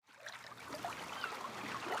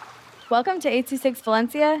Welcome to 826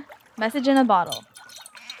 Valencia, message in a bottle.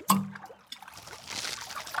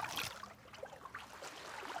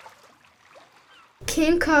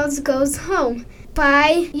 King Carlos Goes Home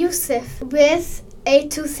by Yusuf with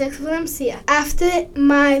 826 Valencia. After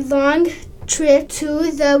my long trip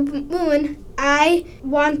to the moon, I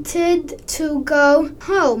wanted to go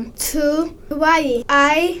home to Hawaii.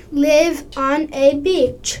 I live on a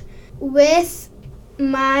beach with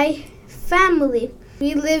my family.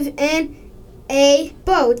 We live in a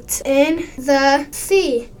boat in the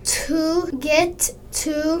sea. To get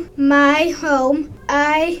to my home,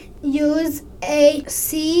 I use a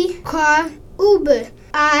sea car Uber.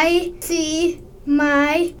 I see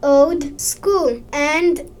my old school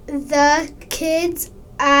and the kids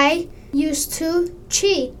I used to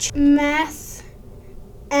teach math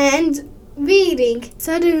and reading.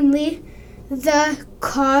 Suddenly, the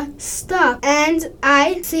car stopped and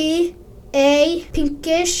I see a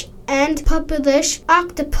pinkish and purplish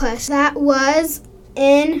octopus that was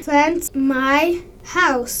in front of my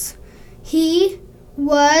house. He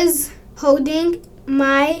was holding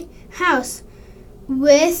my house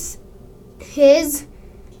with his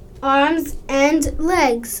arms and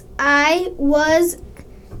legs. I was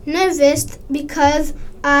nervous because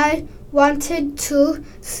I wanted to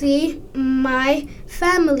see my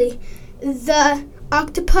family. The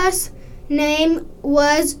octopus name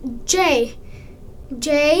was Jay.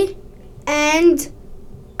 Jay and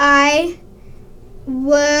I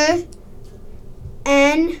were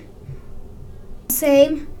in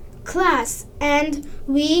same class and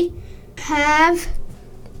we have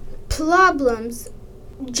problems.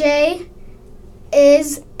 Jay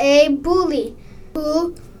is a bully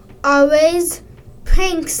who always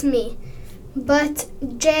pranks me, but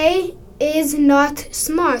Jay is not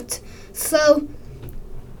smart. So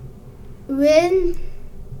when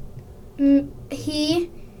he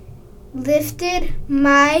lifted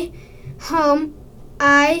my home,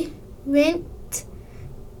 I went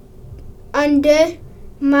under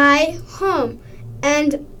my home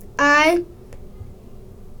and I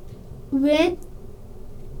went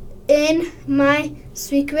in my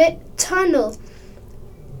secret tunnel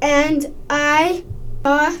and I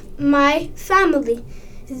saw my family.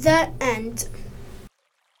 The end.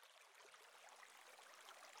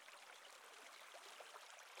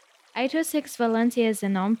 826 Valencia is a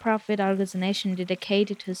non-profit organization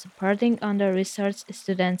dedicated to supporting under-researched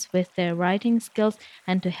students with their writing skills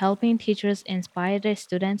and to helping teachers inspire their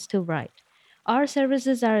students to write. Our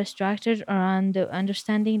services are structured around the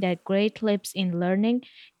understanding that great leaps in learning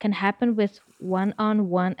can happen with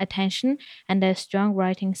one-on-one attention and that strong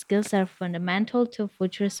writing skills are fundamental to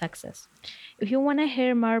future success. If you want to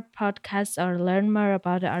hear more podcasts or learn more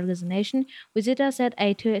about the organization, visit us at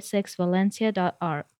 826valencia.org.